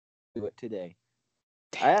do it today.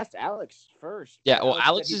 I asked Alex first. Yeah, But well, Alex said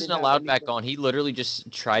Alex he isn't didn't have allowed back anything. on. He literally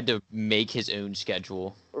just tried to make his own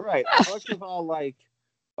schedule. Right. Alex was all like,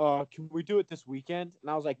 can we do it this weekend?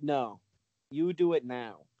 And I was like, no, you do it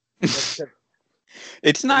now.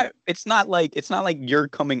 It's not like you're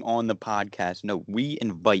coming on the podcast. No, we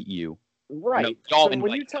invite you. Right. No, y'all So when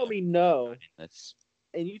you invite tell us. me no, That's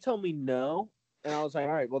and you tell me no, and I was like,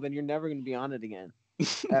 all right, well then you're never gonna be on it again,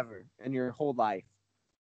 ever, in your whole life.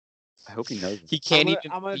 I hope he knows. He can't even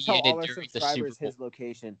I'm gonna be tell in all it our during the Super subscribers Bowl. his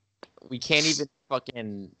location. We can't even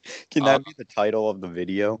fucking. Can that be the title of the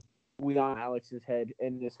video? We on Alex's head,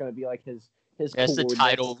 and it's gonna be like his. That's the coordinates.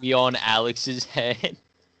 title. We on Alex's head.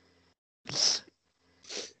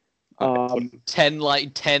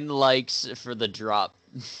 10 likes for the drop.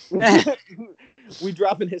 We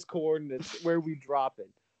dropping his coordinates where we drop it.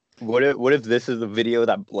 What if this is the video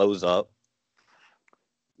that blows up?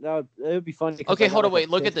 No, it would be funny. Okay, hold on, wait.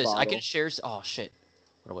 Look at this. I can share. Oh shit.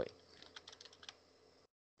 Hold on, wait.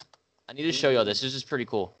 I need to show y'all this. This is pretty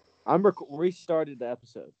cool. I'm restarted the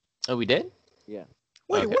episode. Oh, we did? Yeah.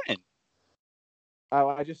 Wait, Okay. when? Oh,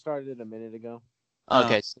 I just started it a minute ago.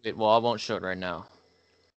 Okay, sweet. Well, I won't show it right now.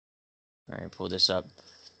 All right, pull this up.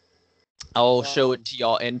 I'll show it to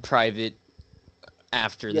y'all in private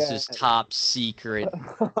after. This is top secret.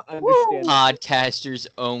 Understand. Podcasters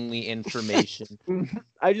only information.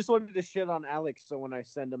 I just wanted to shit on Alex, so when I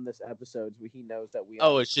send him this episode, he knows that we.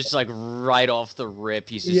 Oh, it's just like right off the rip.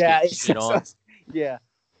 He's just yeah, getting shit on. Yeah.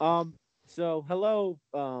 So hello,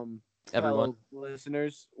 Everyone, fellow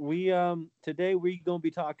listeners. We today we gonna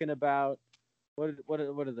be talking about what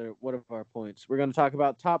are our points? We're gonna talk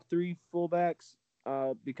about top 3 fullbacks.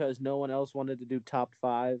 Because no one else wanted to do top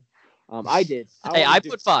 5. I did. I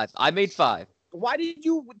put 5. I made 5. Why did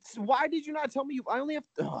you not tell me? I only have.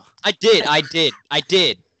 I did.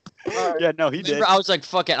 Yeah, no, he did. I was like,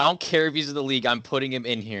 fuck it. I don't care if he's in the league. I'm putting him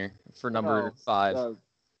in here for number 5.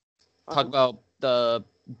 Talk about the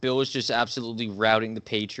Bills just absolutely routing the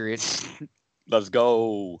Patriots. Let's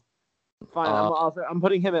go. Fine. I'm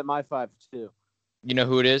putting him at my 5 too. You know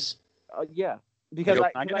who it is? Yeah. Because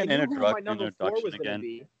I get knew an who my number 4 was going to again?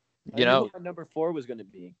 be. You know, my number 4 was going to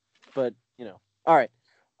be, but all right.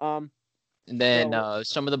 And then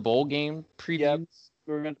some of the bowl game previews.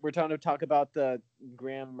 Yep. We're trying to talk about the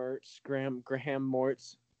Graham Warts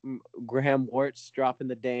dropping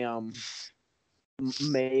the damn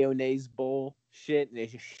mayonnaise bowl shit, and they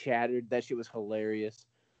just shattered. That shit was hilarious.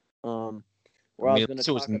 We're also going to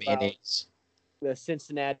talk about the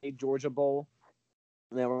Cincinnati Georgia Bowl.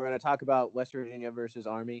 And then we're going to talk about West Virginia versus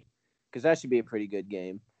Army, because that should be a pretty good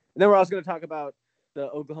game. And then we're also going to talk about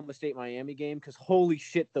the Oklahoma State-Miami game, because holy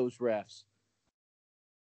shit, those refs.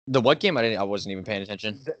 The what game? I wasn't even paying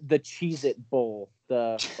attention. The Cheez-It Bowl,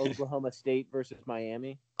 the Oklahoma State versus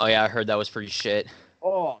Miami. Oh, yeah, I heard that was pretty shit.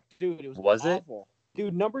 Oh, dude, it was awful.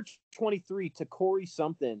 Dude, number 23 to Corey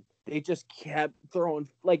something. They just kept throwing,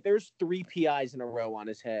 like, there's 3 PIs in a row on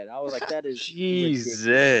his head. I was like, that is Jesus.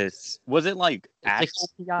 ridiculous. Was it like actual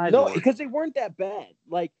PIs? No, because they weren't that bad.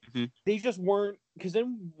 Like, they just weren't. Because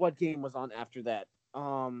then what game was on after that?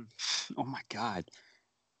 Oh my God.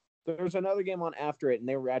 There was another game on after it, and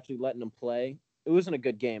they were actually letting them play. It wasn't a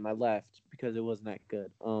good game. I left because it wasn't that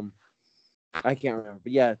good. I can't remember.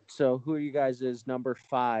 But yeah, so who are you guys' number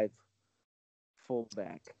 5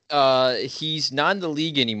 fullback? He's not in the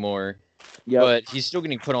league anymore, but he's still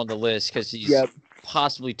getting put on the list because he's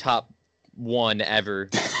possibly top 1 ever.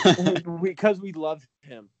 Because we love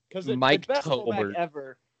him. Because the best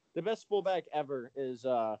fullback ever is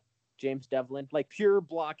James Devlin. Like, pure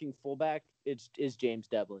blocking fullback, is James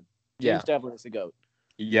Devlin. James Devlin is the GOAT.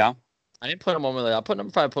 Yeah. I didn't put him on my list. I put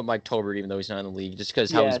number 5. I put Mike Tolbert, even though he's not in the league, just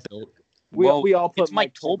because how he's built. We all put it's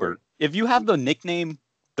Mike Tolbert. If you have the nickname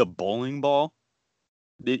the bowling ball,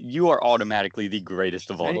 you are automatically the greatest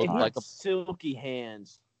of all time. Like silky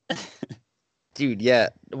hands. Dude, yeah.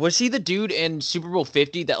 Was he the dude in Super Bowl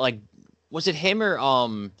 50 that, like, was it him or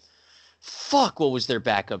fuck, what was their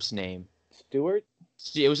backup's name? Stewart?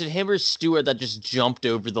 Was it him or Stewart that just jumped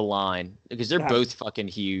over the line? Because they're both fucking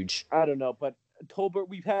huge. I don't know, but Tolbert,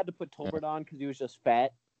 we've had to put Tolbert on because he was just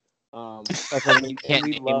fat. We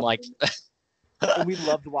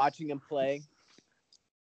loved watching him play.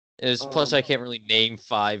 Plus, I can't really name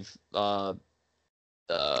 5 5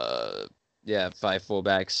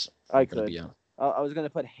 fullbacks. I could. I was going to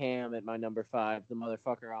put Ham at my number 5, the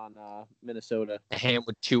motherfucker on Minnesota. Ham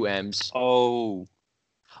with 2 M's. Oh,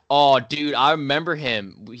 dude, I remember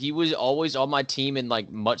him. He was always on my team in, like,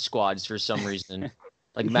 MUT squads for some reason.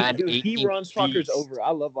 Like, Madden 18. He runs fuckers over.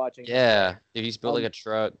 I love watching him. Yeah, dude, he's built like a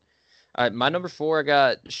truck. All right, my number 4, I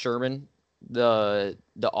got Sherman. the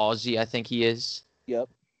Aussie, I think he is. Yep.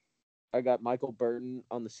 I got Michael Burton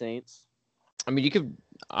on the Saints. I mean, you could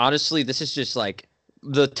honestly. This is just like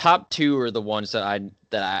the top two are the ones that I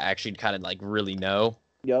actually kind of like really know.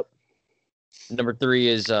 Yep. Number 3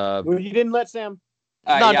 is Well, you didn't let Sam.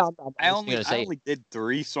 No. I only did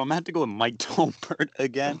 3, so I'm gonna have to go with Mike Tolbert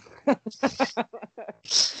again.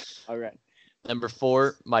 All right. Number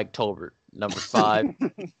 4, Mike Tolbert. Number 5,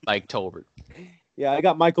 Mike Tolbert. Yeah, I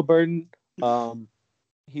got Michael Burton.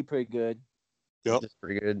 He pretty good. Yep. That's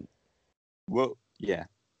pretty good. Well, yeah.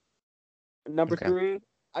 Number 3,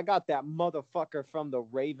 I got that motherfucker from the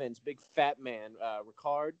Ravens, big fat man,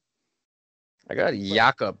 Ricard. I got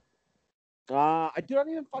Jakob. I don't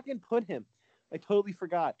even fucking put him. I totally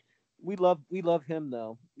forgot. We love him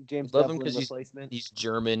though. James love him because replacement. He's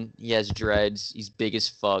German. He has dreads. He's big as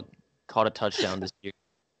fuck. Caught a touchdown this year.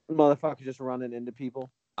 Motherfucker just running into people.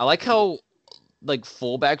 I like how like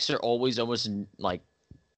fullbacks are always almost like,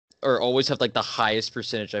 or always have like the highest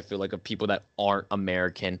percentage. I feel like of people that aren't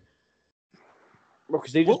American.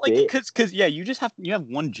 Because they just because you have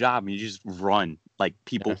one job and you just run like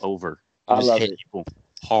people over. I just love hit it. people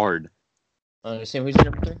hard. Sam, who's your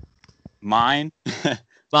number 3? Mine.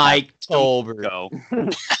 Mike Tolbert.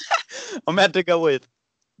 I'm about to go with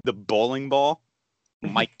the bowling ball,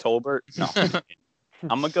 Mike Tolbert. No,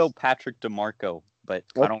 I'm gonna go Patrick DeMarco, but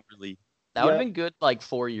I don't really. That would have been good like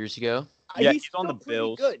 4 years ago. Yeah, he's on the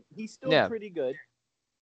Bills. Good. He's still pretty good.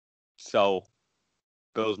 So,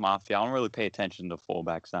 Bills Mafia. I don't really pay attention to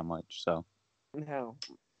fullbacks that much. So. No.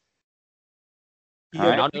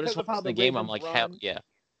 Yeah, I'll notice watching the game. I'm like, hell yeah.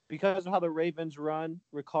 Because of how the Ravens run,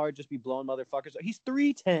 Ricard just be blowing motherfuckers. He's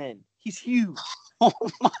 3'10". He's huge. Oh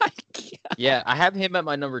my god. Yeah, I have him at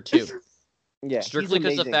my number 2. Yeah, strictly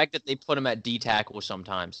because of the fact that they put him at D tackle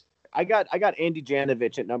sometimes. I got Andy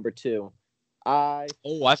Janovich at number 2. I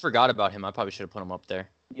forgot about him. I probably should have put him up there.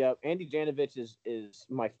 Yeah, Andy Janovich is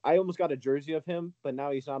my. I almost got a jersey of him, but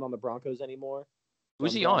now he's not on the Broncos anymore.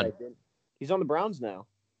 Who's he on? He's on the Browns now.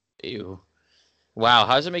 Ew. Wow,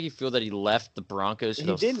 how does it make you feel that he left the Broncos?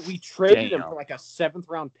 He didn't. We traded him for like a 7th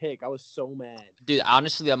round pick. I was so mad. Dude,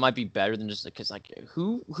 honestly, that might be better than just because like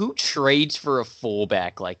who trades for a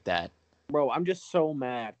fullback like that? Bro, I'm just so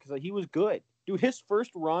mad because he was good. Dude, his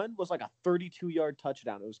first run was like a 32-yard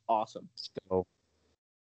touchdown. It was awesome. Let's go.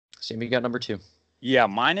 Sammy, you got number 2. Yeah,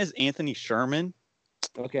 mine is Anthony Sherman.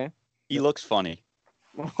 Okay. He looks funny.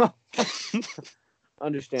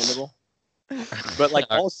 Understandable. But like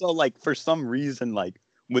also like for some reason like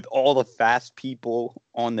with all the fast people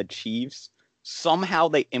on the Chiefs, somehow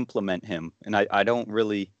they implement him, and I don't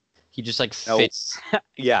really. He just like fits.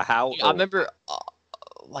 Yeah, how? I remember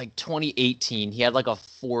like 2018, he had like a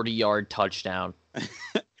 40-yard touchdown.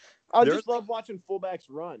 I just love watching fullbacks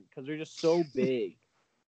run because they're just so big.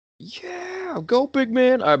 Yeah, go big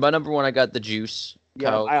man. All right, my number 1, I got the juice.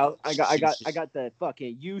 Yeah, I got the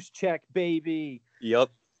fucking use check, baby. Yep.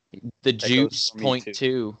 The Juice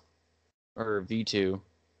 .2 or V2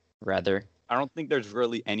 rather. I don't think there's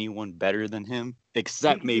really anyone better than him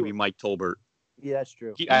except maybe Mike Tolbert. Yeah, that's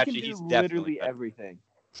true. He's literally everything.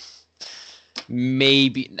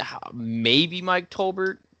 Maybe Mike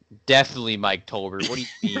Tolbert. Definitely Mike Tolbert. What do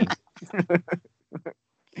you mean?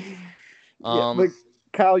 But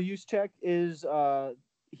Kyle Juszczyk is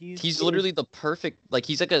he's literally the perfect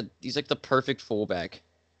he's like the perfect fullback.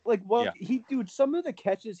 Some of the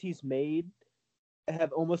catches he's made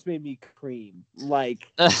have almost made me cream. Like,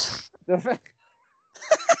 I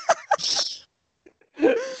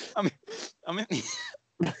mean, I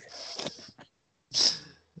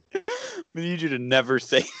need you to never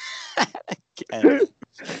say that again.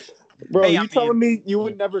 Bro, you telling me you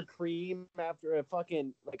would never cream after a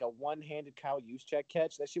fucking like a one-handed Kyle Juszczyk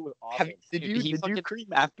catch? That shit was awesome. Did you cream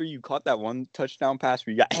after you caught that one touchdown pass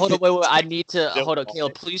where you got? Hold on, wait. I need to hold on,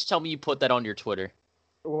 Caleb. Please tell me you put that on your Twitter.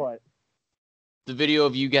 What? The video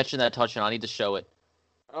of you catching that touchdown. I need to show it.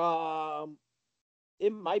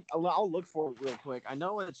 It might. I'll look for it real quick. I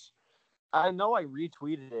know I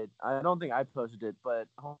retweeted it. I don't think I posted it, but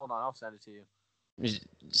hold on, I'll send it to you.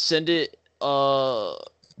 Send it.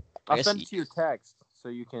 I'll send it to your text so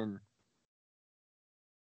you can.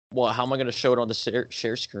 Well, how am I going to show it on the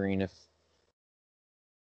share screen?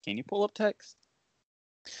 Can you pull up text?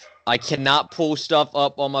 I cannot pull stuff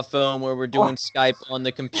up on my phone where we're doing Skype on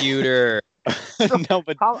the computer. No,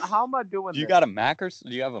 but how am I doing? You got a Mac or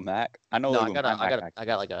do you have a Mac? I know. No, I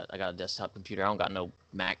got a desktop computer. I don't got no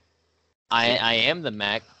Mac. I am the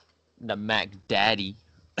Mac daddy.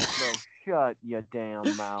 No, shut your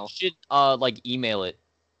damn mouth. You should email it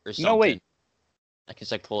or something. No, wait. I can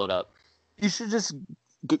pull it up. You should just.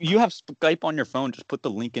 You have Skype on your phone. Just put the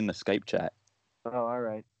link in the Skype chat. Oh, all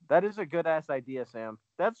right. That is a good ass idea, Sam.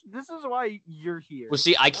 This is why you're here. Well,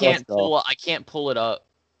 see, I can't pull it up.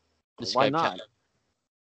 Why not? Chat.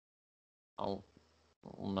 Oh,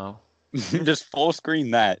 no. Just full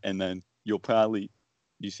screen that, and then you'll probably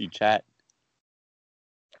see chat.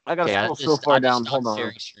 I gotta scroll so far down. Hold on.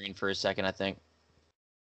 Sharing screen for a second, I think.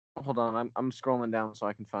 Hold on, I'm scrolling down so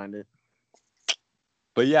I can find it.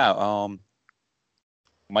 But yeah,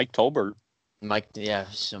 Mike Tolbert. Mike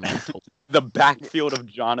Tolbert. The backfield of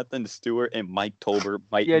Jonathan Stewart and Mike Tolbert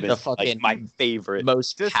might be like my favorite.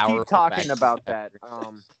 Most just powerful. Keep talking about that.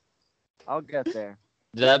 I'll get there.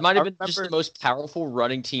 That might have been just the most powerful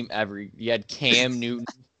running team ever. You had Cam Newton,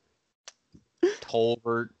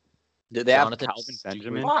 Tolbert. Did they have Calvin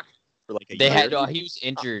Benjamin? For like they had. He was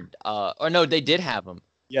injured. Or no, they did have him.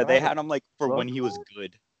 Yeah, they had him like for when he was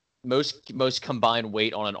good. Most combined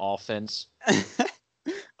weight on an offense.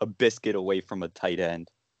 A biscuit away from a tight end.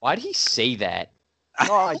 Why did he say that?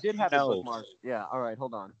 Oh, I did have it bookmarked. Yeah. All right,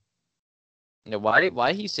 hold on. No, why did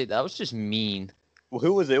he say that? That was just mean. Well,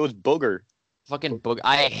 who was it? It was Booger. Fucking Booger.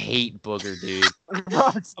 I hate Booger, dude.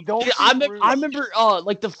 I remember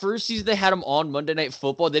like the first season they had him on Monday Night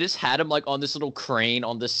Football. They just had him like on this little crane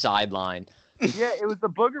on the sideline. Yeah, it was the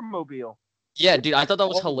Booger Mobile. Yeah, dude, I thought that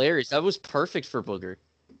was hilarious. That was perfect for Booger.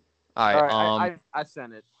 All right, I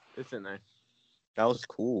sent it. It's in there. That was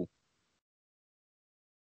cool.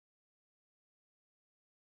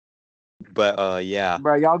 But yeah.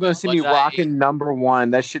 Bro, y'all gonna see me rocking number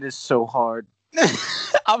 1. That shit is so hard.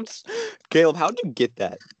 Caleb, how'd you get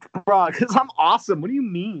that? Bro, because I'm awesome. What do you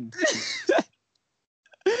mean?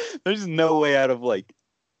 There's no way out of like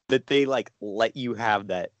that they like let you have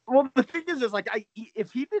that. Well, the thing is like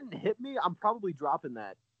if he didn't hit me, I'm probably dropping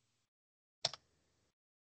that.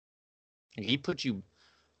 He put you.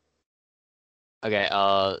 Okay,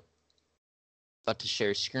 about to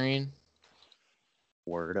share screen.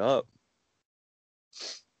 Word up.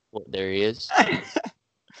 Well, there he is.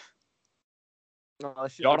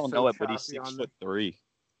 Y'all don't know it, but he's 6'3".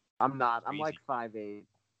 I'm not. I'm like 5'8".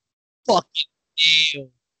 Fucking damn.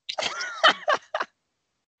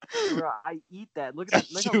 Bro, I eat that. Look at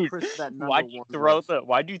that. Look how crisp that number why'd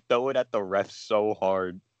you throw it at the ref so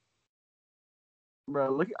hard?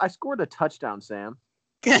 Bro, look! I scored a touchdown, Sam.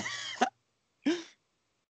 You're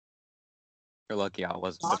lucky I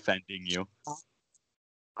wasn't defending you.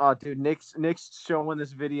 Oh, dude, Nick's showing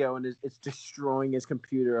this video and it's destroying his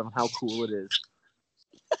computer of how cool it is.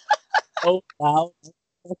 Oh wow,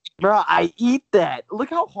 bro! I eat that.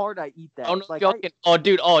 Look how hard I eat that.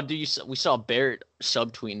 We saw Barrett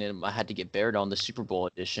subtweeting him. I had to get Barrett on the Super Bowl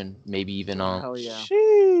edition. Maybe even on. Hell yeah.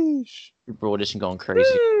 Sheesh. Super Bowl edition going crazy.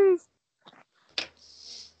 Sheesh.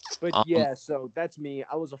 But yeah, so that's me.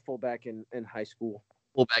 I was a fullback in high school.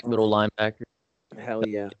 Fullback, middle linebacker. Hell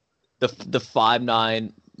yeah. The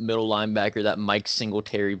 5'9" middle linebacker that Mike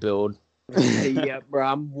Singletary build. Yeah, bro.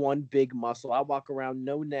 I'm one big muscle. I walk around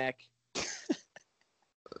no neck.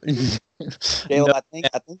 Caleb, I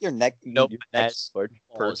think your neck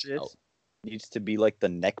purchase needs to be like the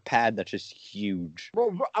neck pad that's just huge.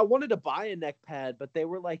 Bro, I wanted to buy a neck pad, but they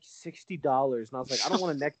were like $60, and I was like, I don't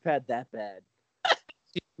want a neck pad that bad.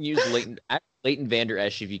 You can use Leighton Vander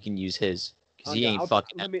Esch if you can use his, because he ain't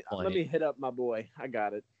fucking. Let me hit up my boy. I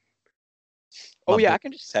got it. Oh yeah, I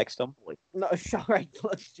can just text him. No, all right.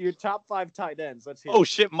 Let's do your top 5 tight ends. Let's hear. Oh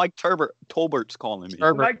shit, Mike Tolbert's calling me.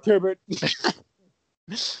 Mike Turbert.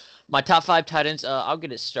 My top 5 tight ends. I'll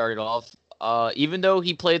get it started off. Even though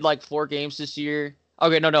he played like 4 games this year.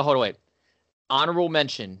 Okay, no, hold on, wait. Honorable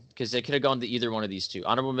mention, because they could have gone to either one of these two.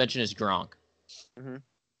 Honorable mention is Gronk.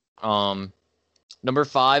 Mm-hmm. Number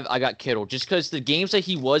 5, I got Kittle. Just because the games that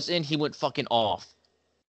he was in, he went fucking off.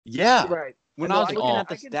 Yeah. Right. When I was looking at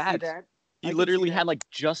the stats, he literally had like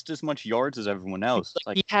just as much yards as everyone else.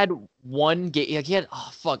 Like, he had one game. Like, he had I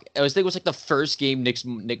think it was like the first game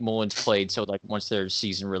Nick Mullins played. So like once their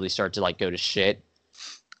season really started to like go to shit,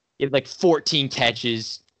 he had like 14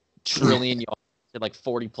 catches, trillion yards, had like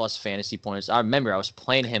 40 plus fantasy points. I remember I was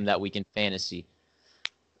playing him that week in fantasy.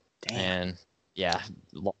 Damn. And yeah,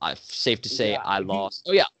 safe to say I lost.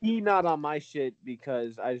 He not on my shit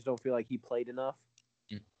because I just don't feel like he played enough.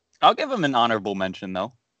 I'll give him an honorable mention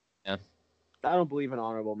though. Yeah. I don't believe in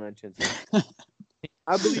honorable mentions.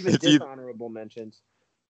 I believe in dishonorable mentions.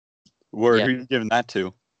 Word, who are you giving that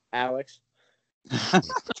to? Alex.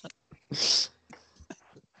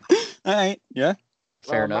 All right, yeah.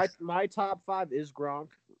 Fair enough. My top 5 is Gronk.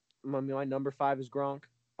 My number 5 is Gronk.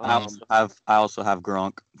 I also have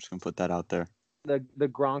Gronk. I'm just gonna put that out there. The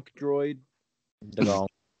Gronk droid.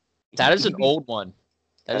 That is an old one.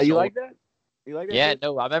 You like that? You like that? Yeah,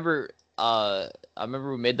 no, I remember I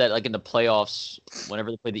remember we made that like in the playoffs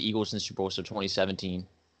whenever they played the Eagles in the Super Bowl, so 2017.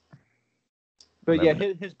 But yeah,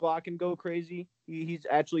 his block can go crazy. He's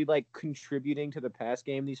actually like contributing to the pass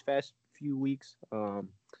game these past few weeks.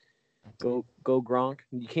 Go Gronk.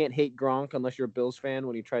 You can't hate Gronk unless you're a Bills fan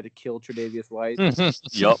when he tried to kill Tre'Davious White.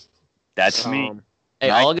 Yup. That's me. Hey,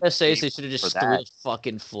 all I gotta say is they should have just threw the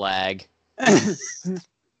fucking flag.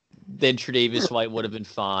 Then Tre'Davious White would have been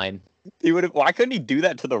fine. He would have. Why couldn't he do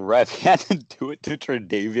that to the ref? He had to do it to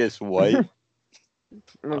Tre'Davious White.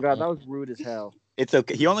 Oh my god, that was rude as hell. It's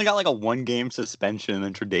okay. He only got like a 1-game suspension,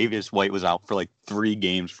 and Tre'Davious White was out for like 3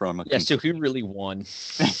 games from a. Yeah, so who really won?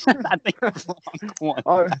 I think Gronk won.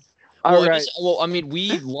 All right. I mean,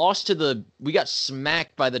 we got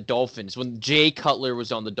smacked by the Dolphins when Jay Cutler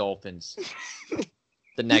was on the Dolphins.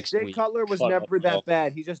 The next week. Jay Cutler was never that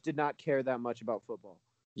bad. He just did not care that much about football.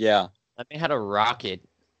 Yeah. That man had a rocket.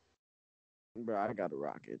 Bro, I got a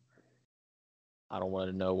rocket. I don't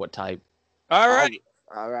want to know what type. All right.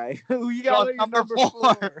 All right. Who you got number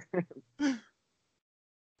 4?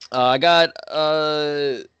 I got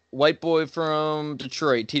white boy from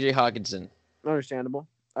Detroit, TJ Hawkinson. Understandable.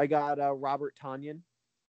 I got Robert Tonyan.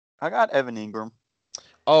 I got Evan Ingram.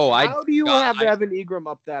 Oh, How do you have Evan Ingram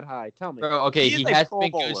up that high? Tell me. Bro, okay, he has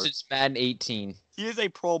been good since Madden 18. He is a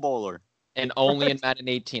Pro Bowler. And only in Madden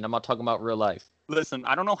 18. I'm not talking about real life. Listen,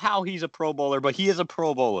 I don't know how he's a Pro Bowler, but he is a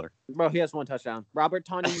Pro Bowler. Bro, he has 1 touchdown. Robert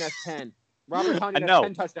Tonyan has 10. Robert Tonyan has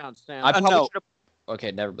 10 touchdowns, Sam. I know.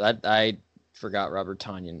 Okay, I forgot Robert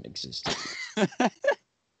Tonyan existed.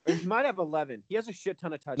 He might have 11. He has a shit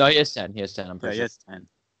ton of touchdowns. No, he has 10. I'm pretty sure. He has 10.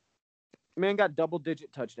 Man got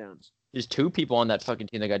double-digit touchdowns. There's 2 people on that fucking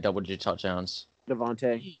team that got double-digit touchdowns.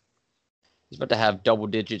 Devontae. He's about to have double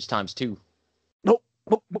digits times 2. Nope.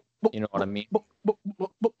 You know what I mean?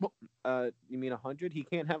 You mean 100? He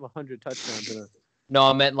can't have 100 touchdowns. No,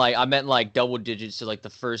 I meant like double digits. So like the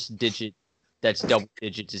first digit that's double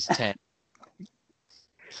digits is 10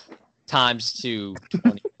 times 2,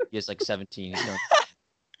 20. He has like 17. I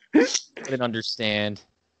didn't understand.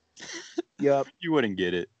 Yep. You wouldn't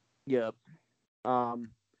get it. Yep.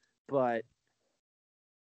 But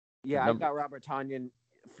yeah, I got Robert Tonyan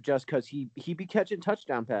just because he be catching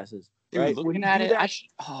touchdown passes. Dude, right? looking at it,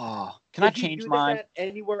 can I change mine?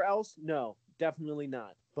 Anywhere else? No, definitely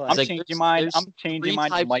not. But I'm changing mine. I'm changing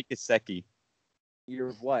mine to Mike Gesicki.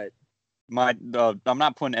 You're what? I'm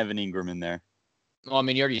not putting Evan Ingram in there. Well, I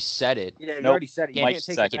mean, you already said it. Yeah, you already said it. You Mike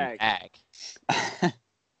can't take it back.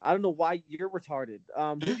 I don't know why you're retarded.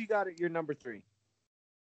 Who do you got at your number 3?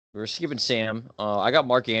 We're skipping Sam. I got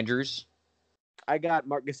Mark Andrews. I got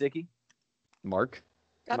Mark Gesicki. Mark.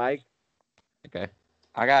 Mike. Okay.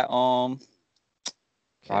 I got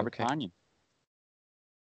Robert Tonyan.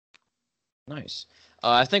 Nice.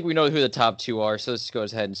 I think we know who the top 2 are, so let's go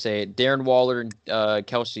ahead and say it. Darren Waller and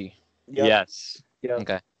Kelsey. Yep. Yes. Yep.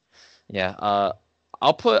 Okay. Yeah.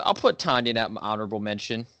 I'll put Tonyan at my honorable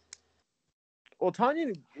mention. Well,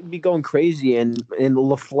 Tonyan be going crazy in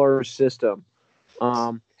LaFleur's system.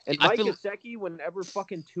 And Mike Gesicki, whenever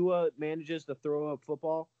fucking Tua manages to throw a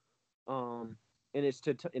football, and it's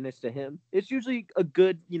to him, it's usually a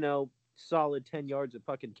good, solid 10 yards of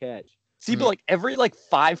fucking catch. See, but like every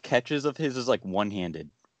 5 catches of his is like one-handed,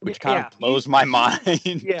 which kind of blows my mind.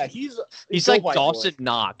 Yeah, he's like Dawson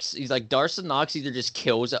Knox. He's like Dawson Knox either just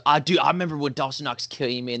kills. Dude, I remember when Dawson Knox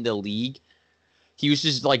came in the league. He was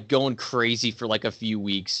just like going crazy for like a few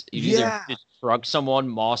weeks. He either just truck someone,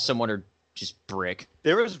 moss someone, or just brick.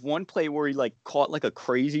 There was one play where he like caught like a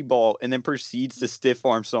crazy ball and then proceeds to stiff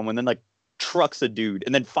arm someone, then like trucks a dude,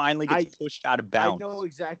 and then finally gets pushed out of bounds. I know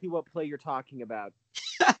exactly what play you're talking about.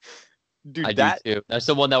 Dude, I do too. That's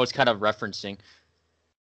the one that was kind of referencing.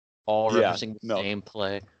 Referencing the same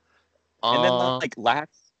play. And then like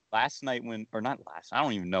last night I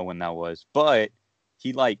don't even know when that was, but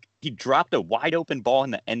he dropped a wide open ball in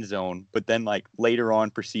the end zone, but then like later on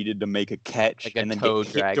proceeded to make a catch and then get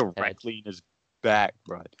hit directly in his back,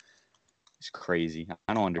 bro. It's crazy.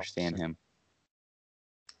 I don't understand him.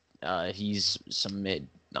 He's some mid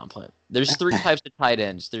non-player. There's 3 types of tight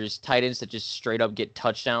ends. There's tight ends that just straight up get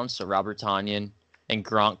touchdowns. So Robert Tonyan and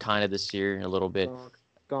Gronk kind of this year a little bit.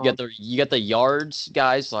 You got the yards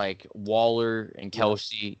guys like Waller and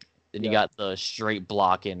Kelsey. Then you got the straight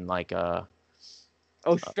blocking like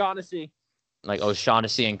O'Shaughnessy.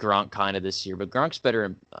 O'Shaughnessy and Gronk kind of this year. But Gronk's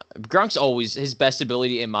better. Gronk's always his best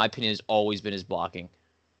ability in my opinion has always been his blocking.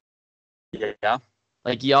 Yeah.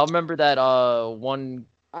 Like y'all remember that one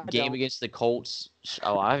game against the Colts?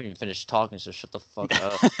 Oh, I haven't even finished talking, so shut the fuck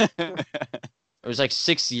up. It was like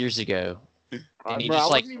 6 years ago. And he just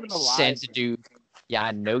like sends a dude. Yeah,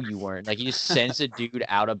 I know you weren't. Like, he just sends a dude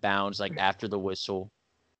out of bounds, like, after the whistle.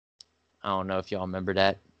 I don't know if y'all remember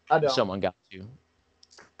that. I don't. Someone got to.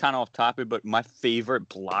 Kind of off topic, but my favorite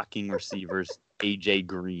blocking receivers, AJ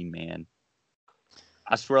Green, man.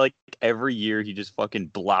 I swear, like, every year he just fucking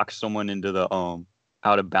blocks someone into the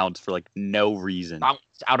out of bounds for like no reason.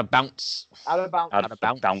 Out of bounds.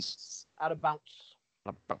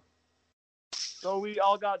 So we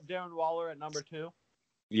all got Darren Waller at number 2.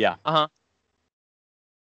 Yeah.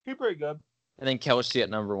 He's pretty good. And then Kelce at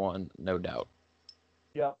number 1, no doubt.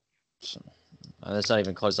 Yeah. So, that's not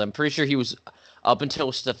even close. I'm pretty sure he was up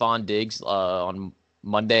until Stephon Diggs on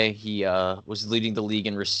Monday. He was leading the league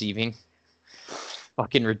in receiving.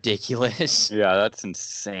 Fucking ridiculous. Yeah, that's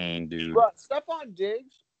insane, dude. But Stephon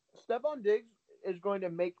Diggs is going to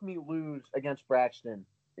make me lose against Braxton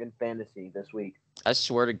in fantasy this week. I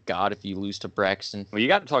swear to God, if you lose to Braxton. Well, you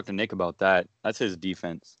got to talk to Nick about that. That's his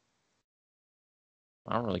defense.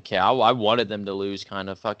 I don't really care. I wanted them to lose, kind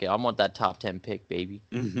of. Fuck it. I want that top 10 pick, baby.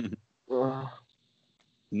 No,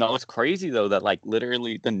 it's crazy, though, that, like,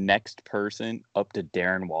 literally the next person up to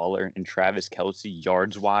Darren Waller and Travis Kelce,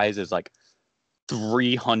 yards-wise, is, like,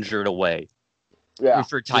 300 away. Yeah.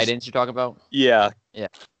 For tight ends you're talking about? Yeah. Yeah.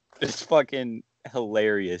 It's fucking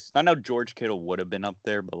hilarious. I know George Kittle would have been up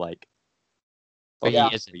there, but, like, But yeah.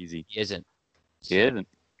 he isn't. Easy. He isn't. He isn't.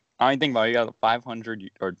 I don't think about it. You got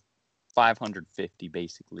 500 or 550,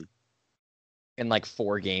 basically. In like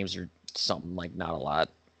 4 games or something, like not a lot.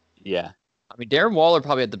 Yeah. I mean, Darren Waller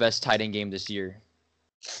probably had the best tight end game this year.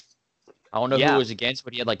 I don't know who it was against,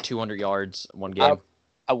 but he had like 200 yards one game.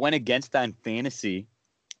 I went against that in fantasy,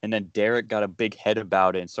 and then Derek got a big head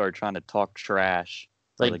about it and started trying to talk trash.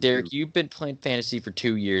 Like, Derek, you've been playing fantasy for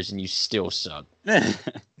 2 years and you still suck.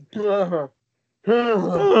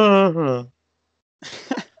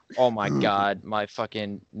 Oh my God, my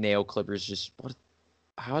fucking nail clippers just what?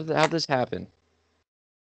 How'd this happen?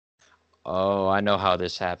 Oh, I know how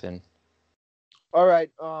this happened. All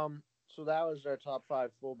right. So that was our top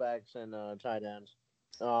 5 fullbacks and tight ends.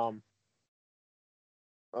 So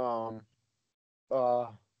we're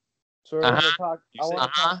gonna talk. I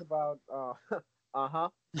want to talk about. All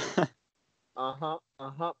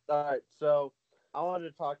right. So I wanted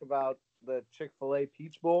to talk about the Chick-fil-A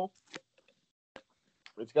Peach Bowl.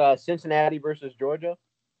 It's got Cincinnati versus Georgia.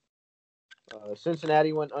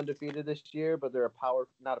 Cincinnati went undefeated this year, but they're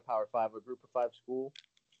not a Power 5, a Group of 5 school.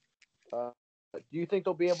 Do you think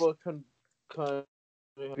they'll be able to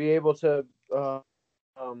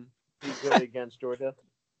be good against Georgia?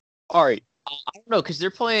 All right. I don't know, because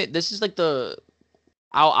they're playing. This is like I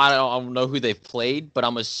don't know who they've played, but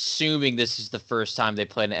I'm assuming this is the first time they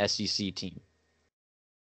played an SEC team.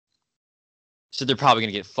 So they're probably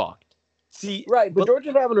gonna get fucked. See, right, but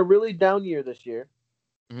Georgia's having a really down year this year.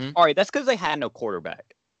 Mm-hmm. All right, that's because they had no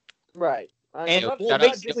quarterback. Right. And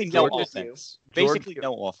basically no offense. Basically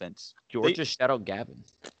no offense. Georgia shout out Gavin.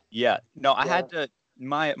 Yeah. No, I had to.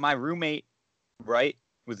 My roommate, right,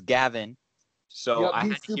 was Gavin. So I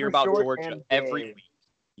had to hear about Georgia every week.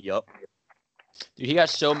 Yup. Dude, he got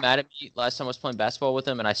so mad at me last time I was playing basketball with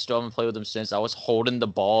him, and I still haven't played with him since. I was holding the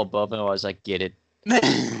ball above him. I was like, get it.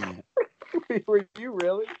 Were you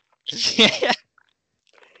really? Yeah.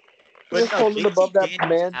 But holding above that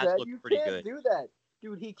man's head. You can't do that.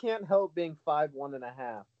 Dude, he can't help being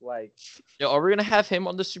 5'1.5". Like, yo, are we gonna have him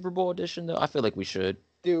on the Super Bowl edition though? I feel like we should.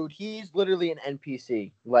 Dude, he's literally an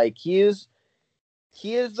NPC. Like, he is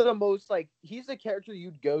the most, like, he's the character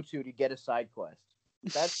you'd go to get a side quest.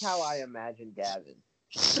 That's how I imagine Gavin.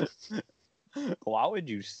 Why would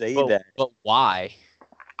you say that? But why?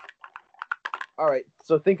 All right,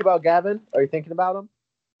 so think about Gavin. Are you thinking about him?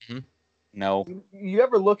 Mm-hmm. No. You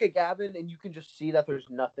ever look at Gavin and you can just see that there's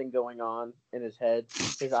nothing going on in his head?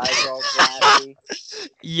 His eyes are all glassy.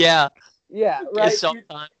 Yeah. Yeah, right.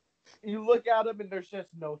 Sometimes. You look at him and there's just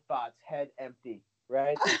no thoughts, head empty,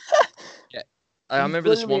 right? Yeah. I remember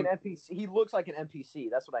this one. An NPC. He looks like an NPC.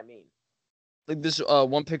 That's what I mean. Like this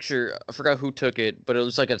one picture, I forgot who took it, but it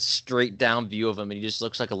was like a straight down view of him, and he just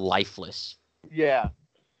looks like a lifeless. Yeah.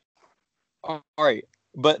 All right,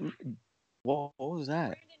 but what was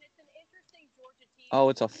that? Oh,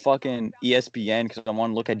 it's a fucking ESPN because I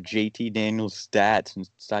want to look at JT Daniels' stats and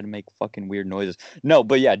decide to make fucking weird noises. No,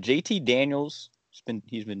 but yeah, JT Daniels,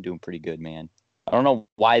 he's been doing pretty good, man. I don't know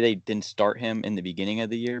why they didn't start him in the beginning of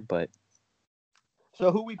the year, but.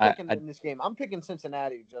 So who we picking in this game? I'm picking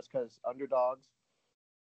Cincinnati just because underdogs.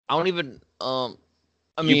 I don't even. I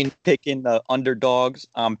mean, picking the underdogs.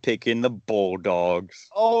 I'm picking the Bulldogs.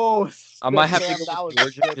 Oh, I might have to go with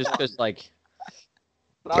Georgia just because, like.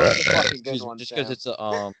 That was a fucking good one. Just because it's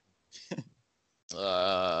a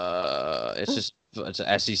it's just it's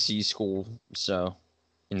an SEC school, so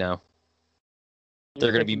they're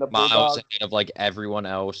You're gonna be taking the miles Bulldogs? ahead of like everyone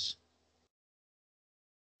else.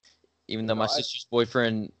 Even though No, my sister's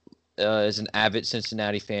boyfriend is an avid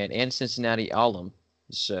Cincinnati fan and Cincinnati alum,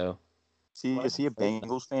 so Is he a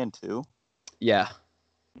Bengals fan too? yeah.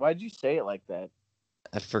 Why'd you say it like that?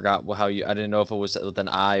 I forgot I didn't know if it was with an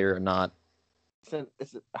I or not. I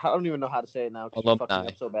don't even know how to say it now because you're fucking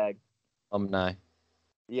up so bad. Alumni.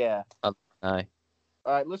 Yeah. Alumni.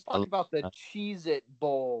 All right, let's talk about the Cheez-It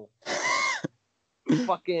Bowl.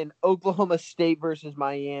 Fucking Oklahoma State versus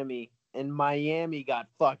Miami, and Miami got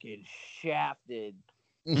fucking shafted.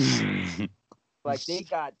 Like, they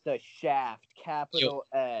got the shaft, capital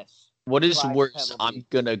S. What is worse, I'm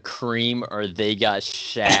gonna cream or they got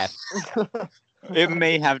shaft? It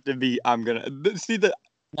may have to be I'm gonna see the.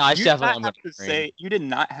 No, I definitely have to say you did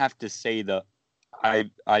not have to say the I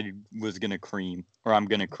was gonna cream or I'm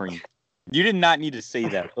gonna cream. You did not need to say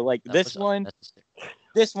that, but like this one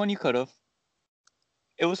you could have.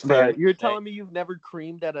 It was fair. Right, you're telling me you've never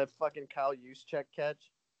creamed at a fucking Kyle Juszczyk catch?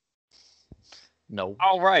 No.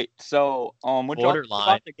 All right, so what y'all think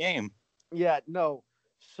about the game? Yeah, no.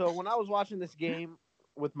 So when I was watching this game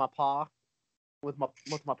with my papa,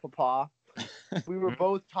 we were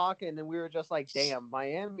both talking and we were just like, damn,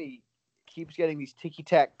 Miami keeps getting these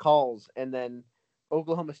ticky-tack calls and then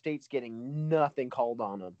Oklahoma State's getting nothing called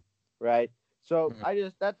on them, right? So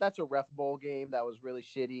that's a ref bowl game that was really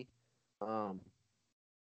shitty.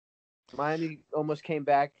 Miami almost came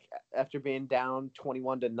back after being down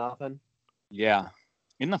 21-0. Yeah,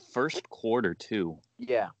 in the first quarter too.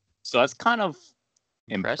 Yeah. So that's kind of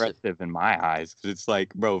impressive in my eyes because it's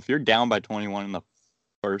like, bro, if you're down by 21 in the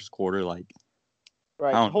first quarter, like,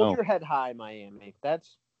 right, hold your head high, Miami.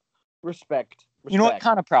 That's respect. You know what?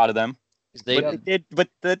 Kind of proud of them.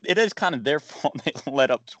 It is kind of their fault they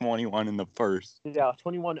let up 21 in the first. Yeah,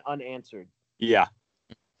 21 unanswered. Yeah.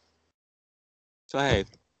 So hey,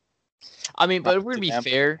 I mean, but we're gonna be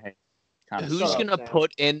fair. Who's gonna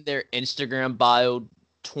put in their Instagram bio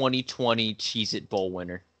 2020 Cheez-It Bowl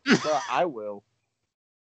winner? Well, I will.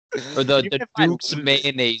 Or the Duke's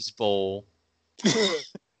Mayonnaise Bowl.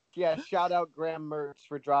 Yeah, shout out Graham Mertz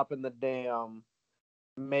for dropping the damn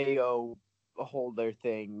mayo holder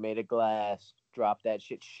thing made of glass. Drop that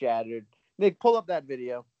shit, shattered. Nick, pull up that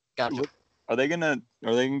video. Gotcha. Are they gonna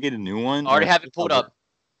get a new one? I already have it pulled up.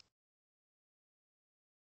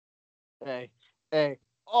 Hey.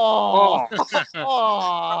 Oh.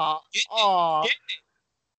 Oh.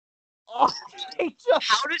 How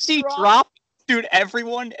does he drop? Dude,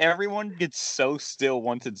 everyone gets so still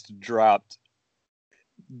once it's dropped.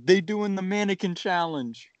 They doing the mannequin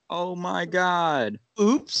challenge. Oh my god.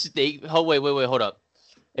 Oops. Wait, hold up.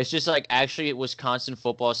 It's just like actually Wisconsin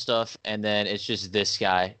football stuff, and then it's just this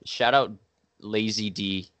guy. Shout out Lazy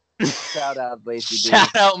D. Shout out Lazy D.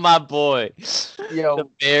 Shout out my boy. Yo, the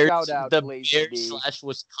Bears, shout out the Lazy D.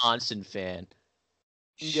 Bears/Wisconsin fan.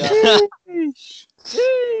 Yeah.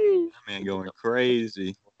 Man going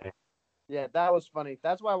crazy. Yeah, that was funny.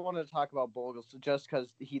 That's why I wanted to talk about Bogles, just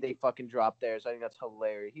because they fucking dropped theirs. I think that's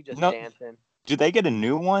hilarious. He just dancing. Do they get a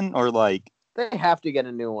new one or like? They have to get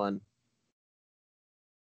a new one.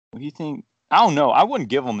 What do you think? I don't know. I wouldn't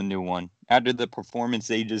give them a new one after the performance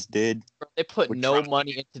they just did. They put no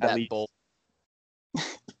money into that bowl.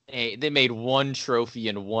 Hey, they made one trophy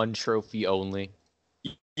and one trophy only.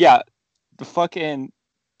 Yeah,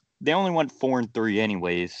 they only went 4-3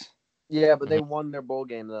 anyways. Yeah, but they won their bowl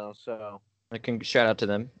game though, so I can shout out to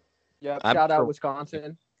them. Yeah, shout out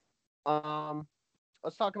Wisconsin.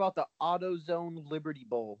 Let's talk about the AutoZone Liberty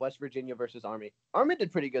Bowl, West Virginia versus Army. Army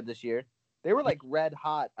did pretty good this year. They were like red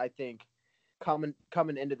hot, I think, coming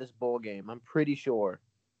into this bowl game. I'm pretty sure.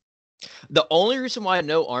 The only reason why I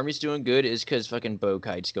know Army's doing good is because fucking Bo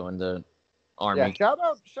Kite's going to Army. Yeah, shout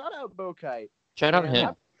out Bo Kite. Shout out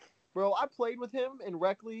him. Bro, I played with him in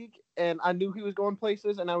rec league, and I knew he was going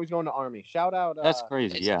places, and now he's going to Army. Shout out. That's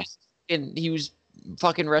crazy, yeah. And he was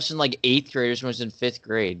fucking wrestling like 8th graders when he was in 5th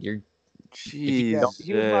grade. He was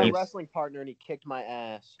my wrestling partner, and he kicked my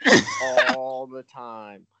ass all the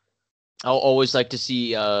time. I'll always like to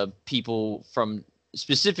see people from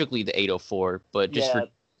specifically the 804, but just for as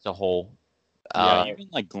a whole. Even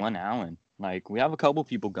like Glen Allen. Like, we have a couple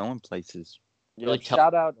people going places. Yeah, really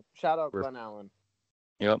shout out Glen Allen.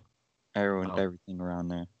 Yep. Everything around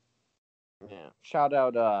there. Yeah. Shout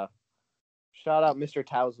out Mr.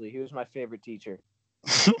 Towsley. He was my favorite teacher.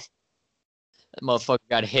 That motherfucker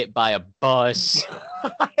got hit by a bus.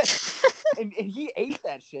 and he ate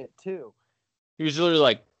that shit too. He was literally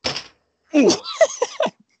like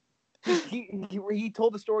he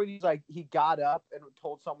told the story. He's like, he got up and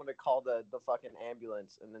told someone to call the fucking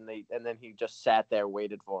ambulance, and then he just sat there,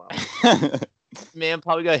 waited for him. Man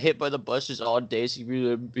probably got hit by the buses all day. So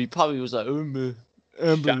he probably was like, oh,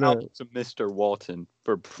 shout out to Mr. Walton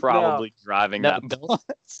for probably driving that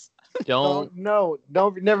bus. Don't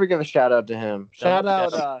never give a shout out to him. Shout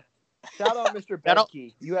out Mr.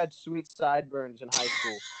 Becky. You had sweet sideburns in high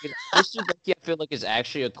school. Mr. Becky, I feel like is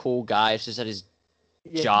actually a cool guy. It's just that his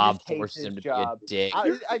job forces him to be a dick.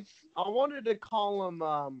 I wanted to call him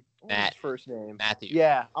what was his first name? Matthew.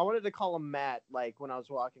 Yeah, I wanted to call him Matt. Like when I was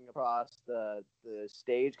walking across the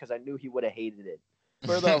stage, because I knew he would have hated it.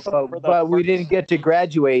 But we didn't get to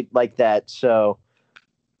graduate like that, so.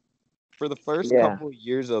 For the first couple of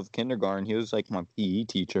years of kindergarten, he was like my PE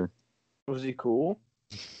teacher. Was he cool?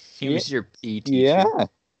 He was your PE teacher. Yeah.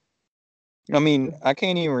 I mean, I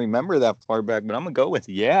can't even remember that far back, but I'm gonna go with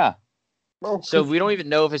yeah. So we don't even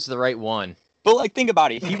know if it's the right one. But like, think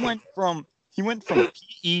about it. He went from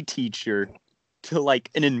PE teacher to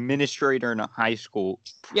like an administrator in a high school.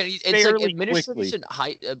 Yeah, it's like administration.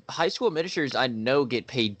 High school administrators I know get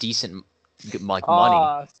paid decent like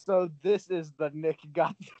money. So this is the Nick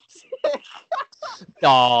got sick.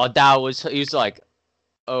 He was like,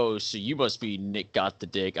 oh, so you must be Nick got the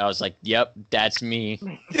dick. I was like, yep, that's me.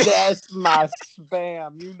 That's my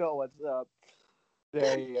spam. You know what's up.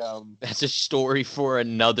 That's a story for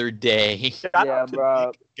another day. Shout out to bro.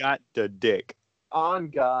 Nick got the dick. On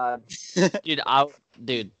God.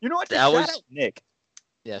 Dude. You know what? Shout out Nick.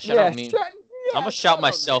 Yeah, shout out me. I'm gonna shout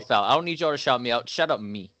myself out. I don't need y'all to shout me out. Shout out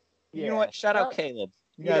me. You know what? Shout out Caleb.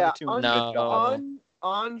 You guys are two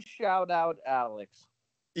on shout out Alex.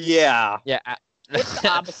 Yeah. Yeah. What's the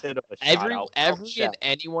opposite of a shout out? Every and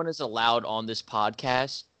anyone is allowed on this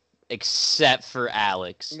podcast except for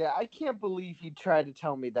Alex. Yeah, I can't believe he tried to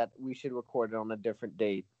tell me that we should record it on a different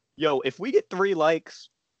date. Yo, if we get 3 likes,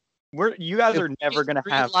 you guys are never gonna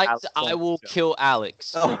have 3 likes. I will kill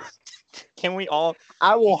Alex. Oh. Can we all?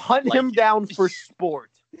 I will hunt him down for sport.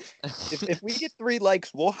 If we get 3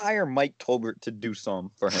 likes, we'll hire Mike Tolbert to do some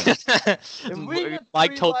for him. If we get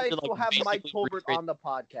Mike Tolbert, we'll have Mike Tolbert on the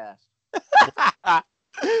podcast.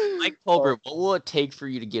 Mike Tolbert, what will it take for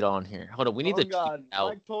you to get on here? Hold on, we need to God.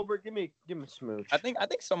 Mike Tolbert, give me a smooch. I think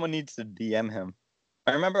someone needs to DM him.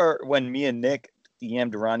 I remember when me and Nick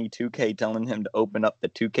DM'd Ronnie 2K telling him to open up the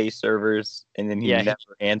 2K servers, and then he never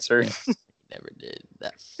answered. He never did.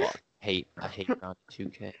 That fuck. I hate Ronnie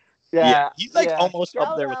 2K. Yeah, he's like almost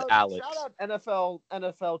up there with Alex. Shout out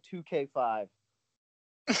NFL 2K5.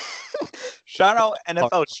 Shout out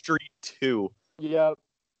NFL Street 2. Yep.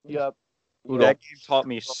 That game taught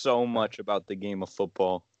me so much about the game of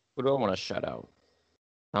football. Who do I want to shout out?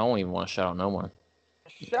 I don't even want to shout out no one.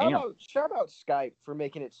 Shout out Skype for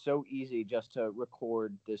making it so easy just to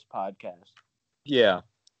record this podcast. Yeah.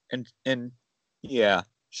 And yeah.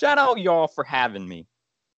 Shout out y'all for having me.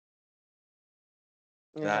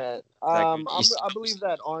 Yeah. I believe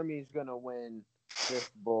that Army's gonna win this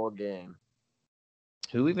bowl game.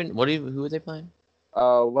 Who are they playing?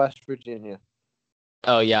 West Virginia.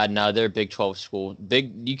 Oh yeah, no, they're a Big 12 school.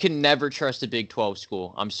 You can never trust a Big 12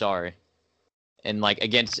 school. I'm sorry. And like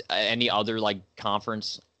against any other like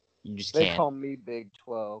conference, you just can't. They call me Big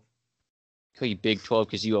 12. Call you Big 12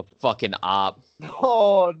 because you a fucking op.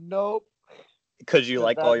 Oh nope. Because you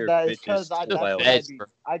like all your bitches.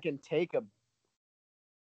 I can take a.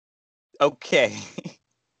 Okay.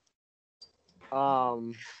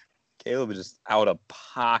 Caleb is just out of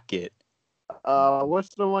pocket.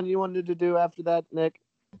 What's the one you wanted to do after that, Nick?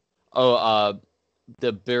 Oh,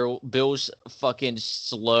 the Bills fucking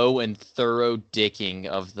slow and thorough dicking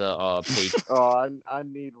of the page. Oh, I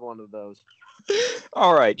need one of those.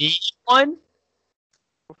 All right. Need one?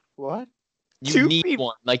 What? You need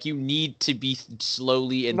one. Like you need to be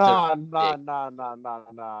slowly and Nah. That's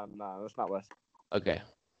not what. Okay.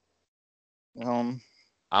 I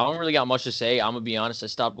don't really got much to say. I'm gonna be honest. I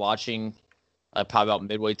stopped watching probably about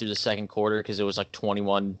midway through the second quarter because it was like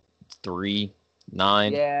 21-3,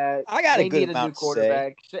 9. Yeah, I got a good amount to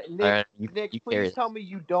say. Nick, please tell me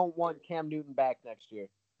you don't want Cam Newton back next year.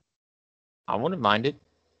 I wouldn't mind it.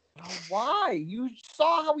 Why? You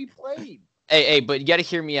saw how he played. Hey, but you got to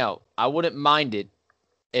hear me out. I wouldn't mind it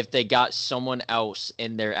if they got someone else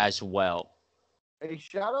in there as well. Hey,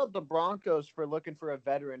 shout out the Broncos for looking for a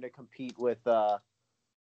veteran to compete with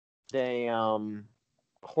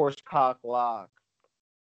Horsecock Lock.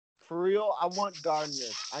 For real, I want Gardner.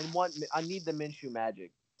 I need the Minshew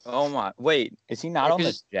magic. Oh my! Wait, is he not on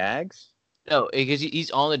the Jags? No, because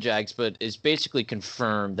he's on the Jags, but it's basically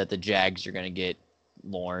confirmed that the Jags are going to get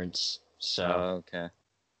Lawrence. So okay.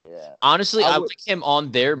 Yeah. Honestly, I like him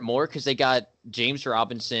on there more because they got James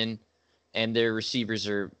Robinson, and their receivers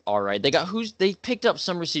are all right. They picked up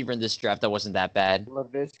some receiver in this draft that wasn't that bad.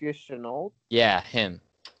 Laviska Shenault? Yeah, him.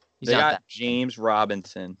 They got James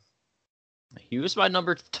Robinson. He was my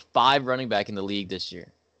number 5 running back in the league this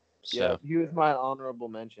year. So. Yeah, he was my honorable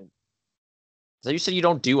mention. So you said you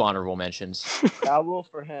don't do honorable mentions. I will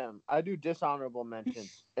for him. I do dishonorable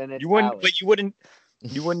mentions, and it's you wouldn't. Alex. But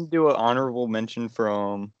you wouldn't do an honorable mention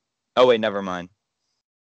from. Oh wait, never mind.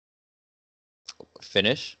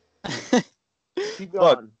 Finish. Keep going.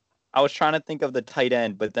 Look, I was trying to think of the tight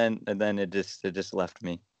end, but then it just left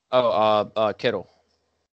me. Oh, Kittle.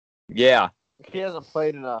 Yeah. He hasn't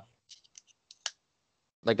played enough.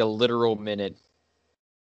 Like a literal minute.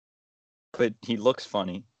 But he looks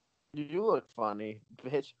funny. You look funny,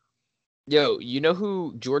 bitch. Yo, you know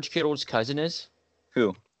who George Kittle's cousin is?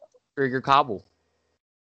 Who? Grigor Cobble.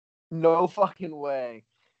 No fucking way.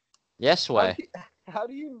 Yes way. How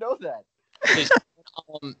do you know that?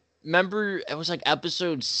 Remember, it was like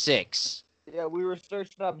episode 6. Yeah, we were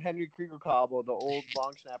searching up Henry Krieger Cobble, the old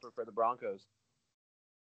long snapper for the Broncos.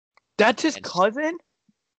 That's his cousin?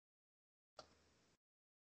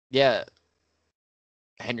 Yeah.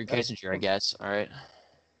 Henry Kissinger, I guess. All right.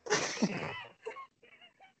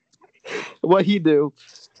 What he do?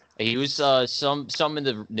 He was some in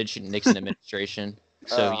the Nixon administration.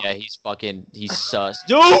 So yeah, he's sus.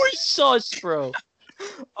 No, he's sus, bro.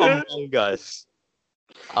 Among Us.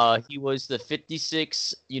 He was the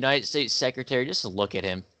 56th United States Secretary. Just look at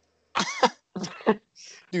him.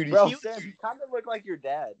 Dude, bro, Sam, he kind of looked like your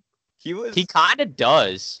dad. He kind of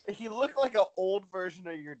does. He looked like an old version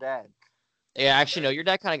of your dad. Yeah, actually, no, your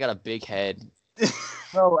dad kind of got a big head.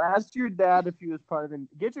 Bro, ask your dad if he was part of it.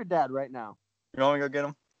 Get your dad right now. You want me to go get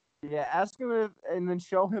him? Yeah, ask him and then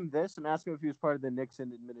show him this and ask him if he was part of the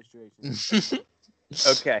Nixon administration.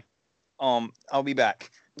 Okay. I'll be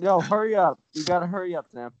back. Yo, hurry up. You gotta hurry up,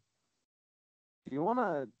 Sam. Do you want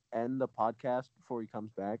to end the podcast before he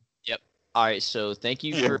comes back? Yep. All right, so thank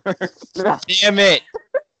you for... Damn it!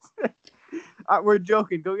 We're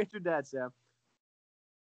joking. Go get your dad, Sam.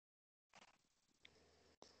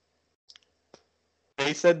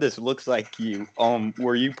 They said this looks like you.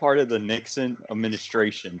 Were you part of the Nixon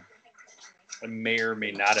administration? I may or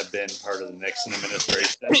may not have been part of the Nixon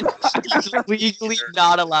administration. He's legally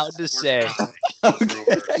not allowed to say.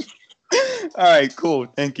 Okay. All right, cool.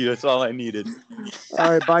 Thank you. That's all I needed.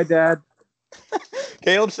 All right, bye, Dad.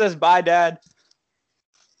 Caleb says bye, Dad.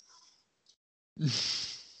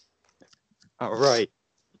 All right.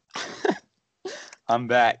 I'm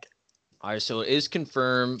back. All right, so it is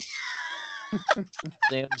confirmed.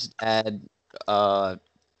 Sam's dad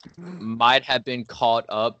might have been caught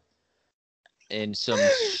up in some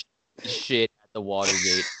shit at the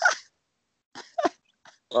Watergate.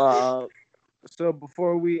 So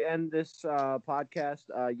before we end this podcast,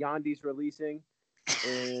 Yandi's releasing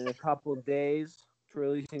in a couple of days. It's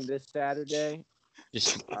releasing this Saturday.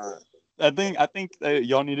 Just I think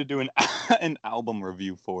y'all need to do an album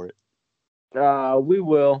review for it. We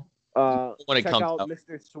will. when it check comes out out.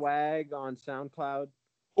 Mr. Swag on SoundCloud.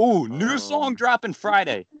 Ooh, new song dropping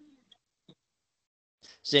Friday.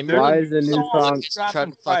 Sam, Why is the new song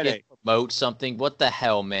trying to fucking promote something? What the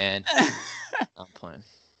hell, man? I'm playing.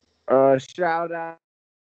 Shout out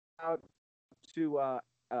to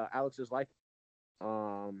Alex's life.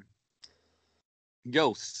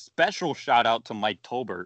 Yo, special shout out to Mike Tolbert.